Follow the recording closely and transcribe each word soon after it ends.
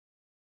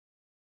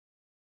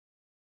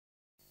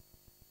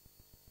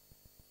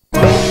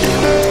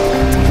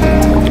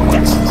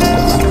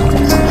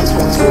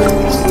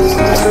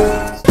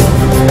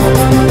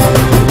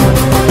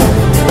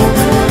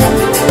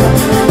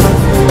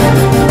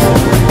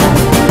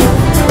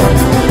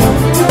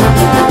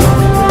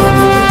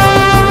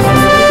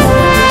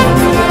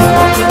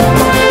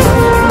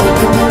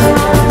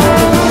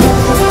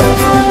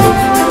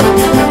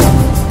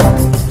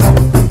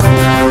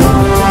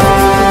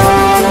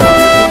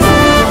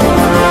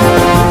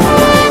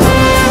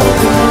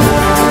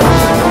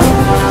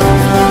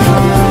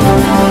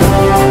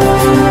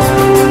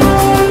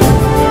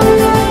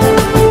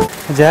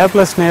Jaya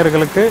plus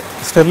நேயர்களுக்கு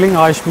Sterling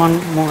Ayushman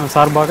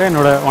சார்பாக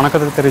என்னோட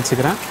வணக்கத்தை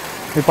தெரிவிச்சுக்கிறேன்.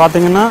 இது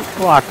பார்த்தீங்கன்னா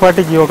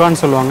அக்வாட்டிக் யோகான்னு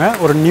சொல்லுவாங்க.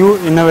 ஒரு நியூ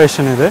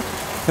இன்னோவேஷன் இது.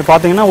 இது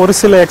பார்த்தீங்கன்னா ஒரு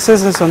சில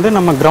எக்ஸசைஸ் வந்து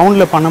நம்ம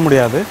கிரவுண்டில் பண்ண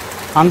முடியாது.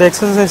 அந்த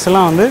எக்ஸசைஸ்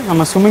எல்லாம் வந்து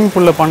நம்ம ஸ்விம்மிங்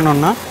பூலில்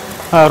பண்ணோம்னா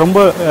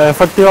ரொம்ப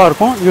எஃபெக்டிவாக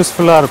இருக்கும்,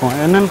 யூஸ்ஃபுல்லாக இருக்கும்.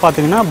 என்னென்னு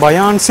பார்த்தீங்கன்னா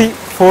பயான்சி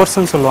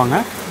ஃபோர்ஸ்ன்னு சொல்லுவாங்க.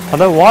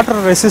 அதாவது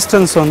வாட்டர்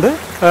ரெசிஸ்டன்ஸ் வந்து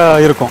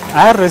இருக்கும்.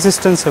 ஏர்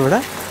ரெசிஸ்டன்ஸை விட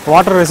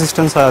வாட்டர்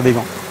ரெசிஸ்டன்ஸ்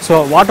அதிகம். ஸோ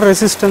வாட்டர்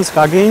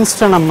ரெசிஸ்டன்ஸ்க்கு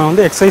அகெயின்ஸ்டாக நம்ம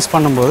வந்து எக்ஸசைஸ்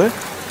பண்ணும்போது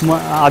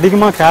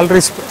அதிகமாக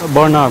கேலரிஸ்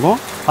பர்ன் ஆகும்.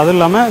 அதுவும்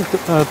இல்லாமல்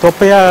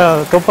தொப்பை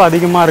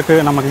அதிகமாக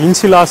இருக்குது, நமக்கு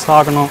இன்ச்சி லாஸ்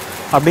ஆகணும்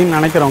அப்படின்னு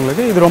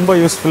நினைக்கிறவங்களுக்கு இது ரொம்ப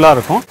யூஸ்ஃபுல்லாக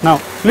இருக்கும். Now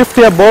lift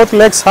your both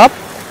legs up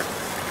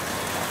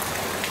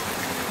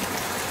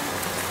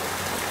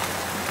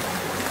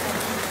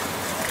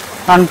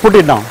and put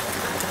it down.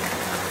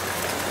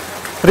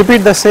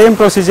 Repeat the same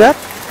procedure.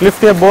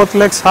 Lift your both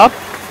legs up.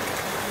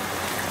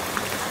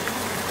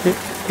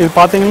 இது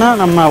பார்த்தீங்கன்னா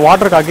நம்ம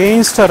வாட்டருக்கு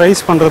அகெயின்ஸ்டாக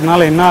ரைஸ்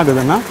பண்ணுறதுனால என்ன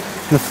ஆகுதுன்னா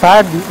இந்த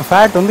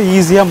ஃபேட் வந்து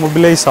ஈஸியாக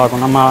மொபிலைஸ்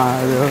ஆகும். நம்ம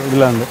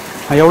இதில் வந்து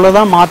எவ்வளோ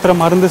தான் மாத்திரை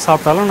மருந்து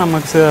சாப்பிட்டாலும்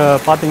நமக்கு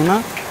பார்த்திங்கன்னா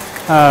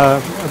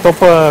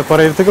தொப்பை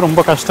குறையிறதுக்கு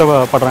ரொம்ப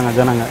கஷ்டப்படுறாங்க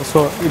ஜனங்க. ஸோ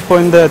இப்போ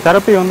இந்த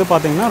தெரப்பி வந்து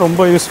பார்த்திங்கன்னா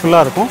ரொம்ப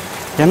யூஸ்ஃபுல்லாக இருக்கும்.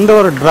 எந்த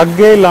ஒரு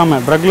ட்ரக்கே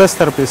இல்லாமல் drugless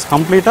therapies,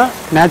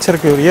 கம்ப்ளீட்டாக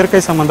naturecure,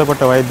 இயற்கை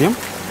சம்மந்தப்பட்ட வைத்தியம்.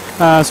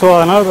 ஸோ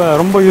அதனால்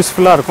ரொம்ப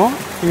யூஸ்ஃபுல்லாக இருக்கும்.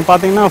 நீங்கள்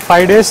பார்த்தீங்கன்னா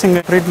 5 days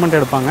இங்கே ட்ரீட்மெண்ட்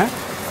எடுப்பாங்க.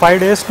 5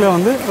 daysல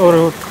வந்து ஒரு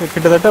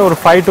கிட்டத்தட்ட ஒரு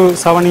 5 to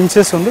 7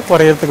 inches வந்து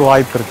குறையிறதுக்கு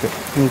வாய்ப்பு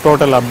இருக்குது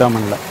total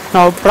அப்டாமனில்.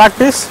 Now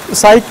practice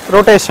psych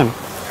rotation.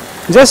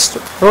 Just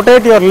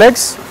rotate your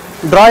legs,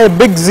 draw a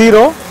big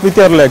zero with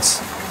your legs.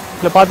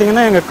 இதில்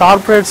பார்த்தீங்கன்னா எங்கள்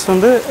கார்ப்பரேட்ஸ்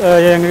வந்து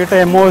எங்ககிட்ட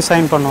MO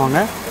சைன் பண்ணுவாங்க.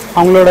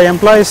 அவங்களோட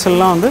எம்ப்ளாயீஸ்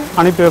எல்லாம் வந்து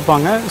அனுப்பி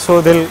வைப்பாங்க. ஸோ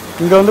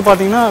இங்கே வந்து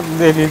பார்த்தீங்கன்னா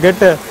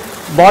கெட்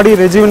பாடி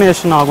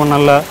ரெஜுவினேஷன் ஆகும்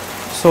நல்லா.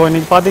 ஸோ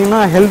இன்றைக்கி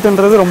பார்த்தீங்கன்னா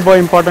ஹெல்த்ன்றது ரொம்ப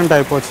இம்பார்ட்டண்ட்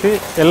ஆகிப்போச்சு.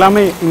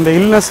 எல்லாமே இந்த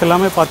இல்னஸ்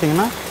எல்லாமே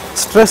பார்த்தீங்கன்னா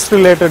ஸ்ட்ரெஸ்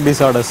ரிலேட்டட்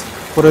டிசார்டர்ஸ்.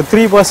 ஒரு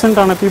 3%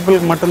 ஆன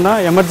பீப்புளுக்கு மட்டும்தான்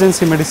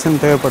எமர்ஜென்சி மெடிசன்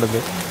தேவைப்படுது.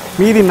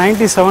 மீதி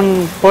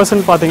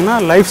 97% பார்த்தீங்கன்னா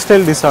லைஃப்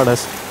ஸ்டைல்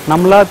டிசார்டர்ஸ்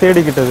நம்மளாக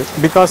தேடிக்கிட்டது.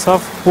 Because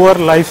of poor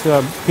life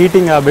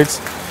heating habits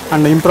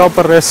and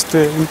improper rest,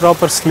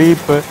 improper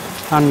sleep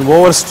and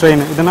over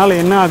strain. இதனால்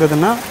என்ன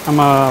ஆகுதுன்னா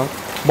நம்ம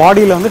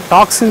பாடியில் வந்து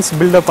டாக்ஸின்ஸ்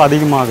பில்டப்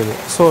அதிகமாகுது.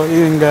 ஸோ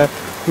இது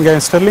இங்கே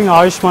ஸ்டெர்லிங்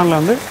ஆயுஷ்மானில்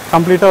வந்து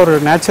கம்ப்ளீட்டாக ஒரு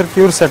நேச்சர்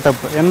க்யூர்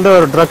செட்டப். எந்த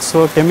ஒரு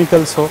ட்ரக்ஸோ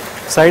கெமிக்கல்ஸோ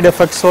சைடு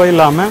எஃபெக்ட்ஸோ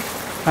இல்லாமல்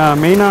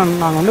மெயினாக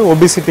நாங்கள் வந்து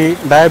ஒபிசிட்டி,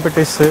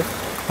 டயபெட்டிஸு,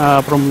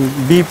 அப்புறம்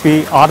பிபி,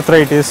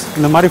 ஆர்த்ரைட்டிஸ்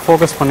இந்த மாதிரி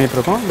ஃபோக்கஸ்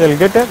பண்ணிகிட்ருக்கோம். they will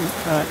get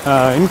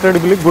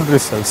incredibly good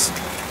results.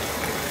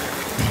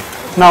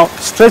 Now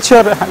stretch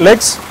your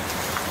legs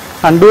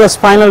and do a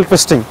spinal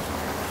twisting.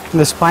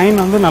 இந்த ஸ்பைன்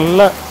வந்து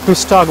நல்லா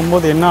ட்விஸ்ட்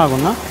ஆகும்போது என்ன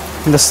ஆகும்னா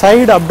இந்த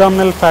சைடு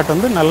அப்டாமினல் ஃபேட்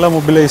வந்து நல்லா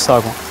மொபிலைஸ்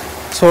ஆகும்.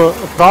 ஸோ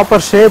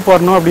ப்ராப்பர் ஷேப்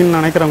வரணும் அப்படின்னு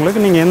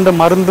நினைக்கிறவங்களுக்கு நீங்கள் எந்த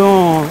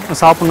மருந்தும்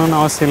சாப்பிட்ணுன்னு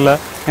அவசியம் இல்லை,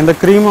 எந்த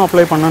க்ரீமும்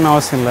அப்ளை பண்ணணுன்னு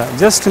அவசியம் இல்லை.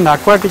 ஜஸ்ட் இந்த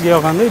அக்வாட்டிக்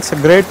யோகா வந்து இட்ஸ் a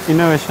great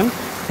innovation.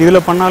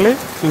 இதில் பண்ணாலே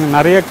நீங்கள்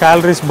நிறைய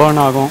கேலரிஸ்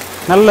பர்ன் ஆகும்,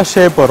 நல்ல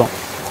ஷேப் வரும்.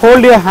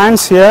 Hold your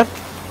hands here,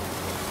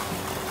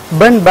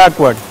 bend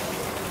backward.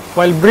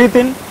 while breathe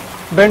in,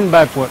 bend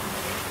backward.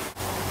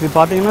 இது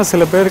பார்த்தீங்கன்னா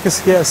சில பேருக்கு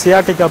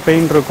சியாட்டிக்கா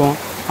பெயின் இருக்கும்,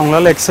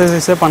 அவங்களால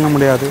எக்ஸசைஸே பண்ண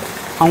முடியாது.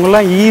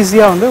 அவங்களாம்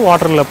ஈஸியாக வந்து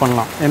வாட்டரில்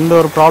பண்ணலாம், எந்த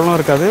ஒரு ப்ராப்ளமும்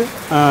இருக்காது.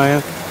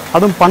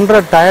 அதுவும் பண்ணுற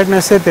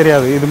டயர்ட்னஸ்ஸே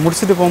தெரியாது. இது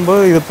முடிச்சுட்டு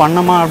போகும்போது இது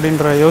பண்ணமா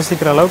அப்படின்ற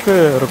யோசிக்கிற அளவுக்கு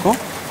இருக்கும்.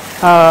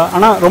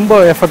 ஆனால் ரொம்ப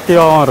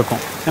எஃபெக்டிவாகவும்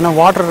இருக்கும். ஏன்னா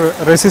வாட்டர்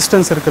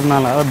ரெசிஸ்டன்ஸ்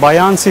இருக்கிறதுனால, அது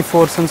பயான்சி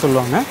ஃபோர்ஸ்ன்னு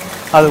சொல்லுவாங்க.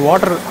 அது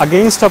வாட்டர்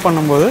அகெயின்ஸ்டாக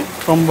பண்ணும்போது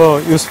ரொம்ப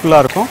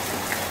யூஸ்ஃபுல்லாக இருக்கும்.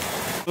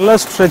 நல்லா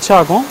ஸ்ட்ரெச்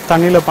ஆகும்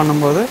தண்ணியில்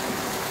பண்ணும்போது.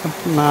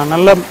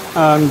 நல்ல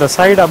இந்த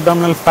சைடு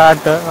அப்டாமினல்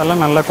ஃபேட்டு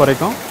அதெல்லாம் நல்லா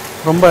குறைக்கும்.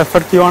 ரொம்ப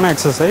எஃபெக்டிவான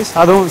எக்ஸசைஸ்.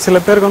 அதுவும் சில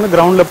பேருக்கு வந்து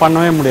கிரவுண்டில்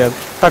பண்ணவே முடியாது,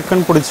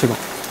 டக்குன்னு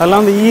பிடிச்சிக்கும்.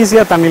 அதெல்லாம் வந்து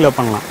ஈஸியாக தண்ணியில்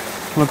பண்ணலாம்.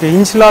 உங்களுக்கு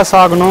இன்ச் லாஸ்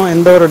ஆகணும்,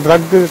 எந்த ஒரு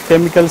ட்ரக்கு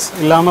கெமிக்கல்ஸ்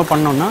இல்லாமல்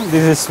பண்ணோம்னா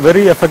this is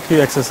very effective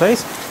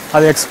exercise.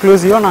 அது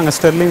எக்ஸ்க்ளூசிவாக நாங்கள்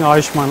ஸ்டெர்லிங்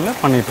ஆயுஷ்மானில்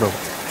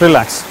பண்ணிகிட்ருக்கோம்.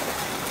 Relax.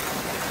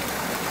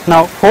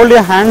 Now hold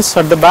your hands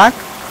at the back.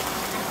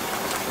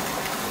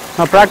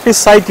 Now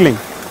practice cycling,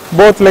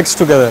 both legs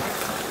together.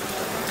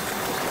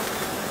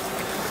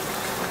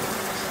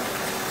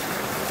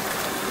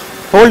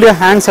 Hold your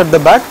hands at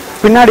the back.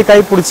 பின்னாடி கை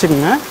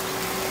பிடிச்சிக்கங்க,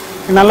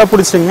 நல்லா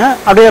பிடிச்சிங்க.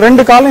 அப்படியே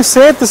 2 காலையும்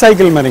சேர்த்து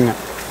சைக்கிள் மாதிரிங்க.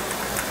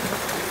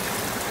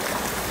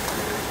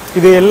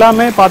 இது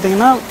எல்லாமே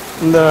பார்த்தீங்கன்னா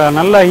இந்த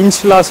நல்ல இன்ச்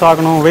லாஸ்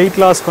ஆகணும், வெயிட்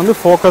லாஸ்க்கு வந்து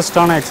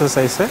ஃபோக்கஸ்டான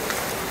எக்ஸசைஸு.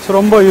 ஸோ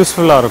ரொம்ப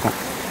யூஸ்ஃபுல்லாக இருக்கும்,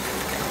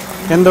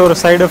 எந்த ஒரு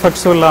சைடு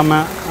எஃபெக்ட்ஸும்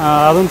இல்லாமல்.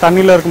 அதுவும்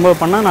தண்ணியில் இருக்கும்போது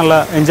பண்ணால் நல்லா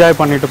என்ஜாய்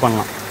பண்ணிட்டு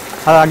பண்ணலாம்.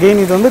 அது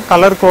அகெயின் இது வந்து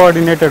கலர்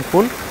கோஆர்டினேட்டட்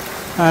பூல்.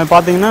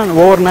 பார்த்தீங்கன்னா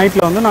ஓவர்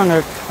நைட்டில் வந்து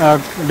நாங்கள்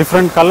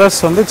டிஃப்ரெண்ட் கலர்ஸ்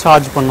வந்து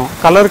சார்ஜ் பண்ணோம்.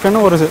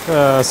 கலருக்குன்னு ஒரு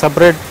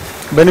செப்பரேட்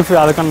பெனிஃபிட்,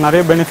 அதுக்கான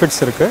நிறைய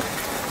பெனிஃபிட்ஸ் இருக்குது.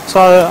 ஸோ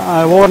அது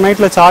ஓவர்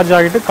நைட்டில் சார்ஜ்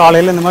ஆகிட்டு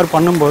காலையில் இந்த மாதிரி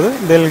பண்ணும்போது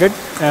they will get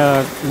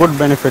good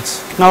benefits.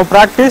 Now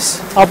practice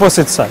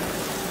opposite side,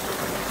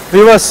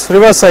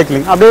 reverse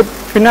cycling. அப்படியே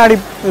பின்னாடி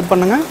இது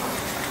பண்ணுங்கள்.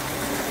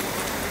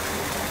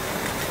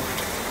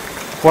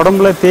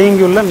 உடம்புல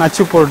தேங்கியுள்ள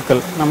நச்சு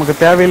பொருட்கள், நமக்கு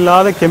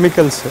தேவையில்லாத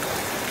கெமிக்கல்ஸு,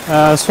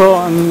 ஸோ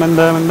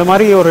இந்த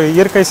மாதிரி ஒரு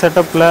இயற்கை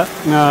செட்டப்பில்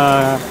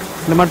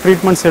இந்த மாதிரி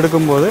ட்ரீட்மெண்ட்ஸ்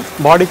எடுக்கும்போது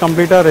பாடி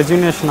கம்ப்ளீட்டாக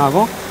ரெஜுனேஷன்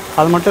ஆகும்.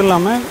 அது மட்டும்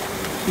இல்லாமல்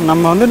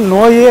நம்ம வந்து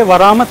நோயே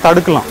வராமல்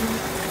தடுக்கலாம்.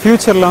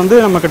 ஃப்யூச்சரில் வந்து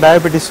நமக்கு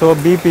டயபெட்டிஸோ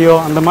பிபியோ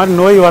அந்த மாதிரி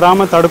நோய்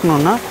வராமல்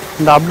தடுக்கணுன்னா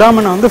இந்த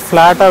அப்டாமனை வந்து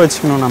ஃப்ளாட்டாக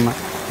வச்சுக்கணும். நம்ம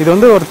இது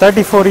வந்து ஒரு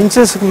 34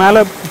 இன்ச்சஸ்க்கு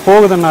மேலே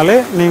போகுதுனாலே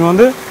நீங்கள்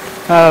வந்து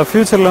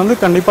ஃப்யூச்சரில் வந்து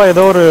கண்டிப்பாக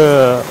ஏதோ ஒரு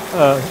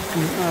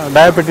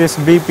டயபெட்டிஸ்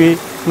பிபி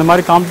இந்த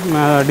மாதிரி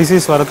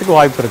டிசீஸ் வரதுக்கு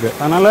வாய்ப்பு இருக்குது.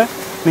 அதனால்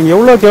நீங்கள்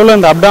எவ்வளோக்கு எவ்வளோ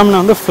இந்த அப்டாமனை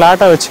வந்து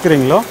ஃப்ளாட்டாக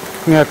வச்சுக்கிறீங்களோ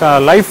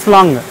நீங்கள் லைஃப்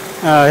லாங்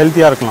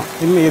ஹெல்த்தியாக இருக்கலாம்.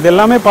 இது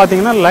எல்லாமே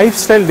பார்த்தீங்கன்னா லைஃப்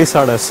ஸ்டைல்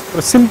டிஸார்டர்ஸ்.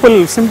 ஒரு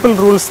சிம்பிள்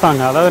ரூல்ஸ்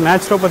தாங்க. அதாவது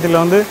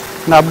நேச்சுரோபதியில் வந்து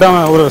இந்த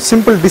அப்டாமன் ஒரு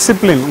சிம்பிள்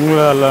டிசிப்ளின்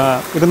உங்களால்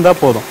இருந்தால்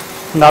போதும்.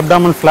 இந்த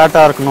அப்டாமன்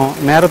ஃப்ளாட்டாக இருக்கணும்,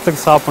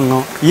 நேரத்துக்கு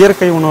சாப்பிட்ணும்,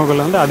 இயற்கை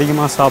உணவுகளை வந்து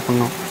அதிகமாக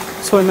சாப்பிட்ணும்.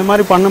 ஸோ இந்த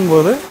மாதிரி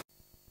பண்ணும்போது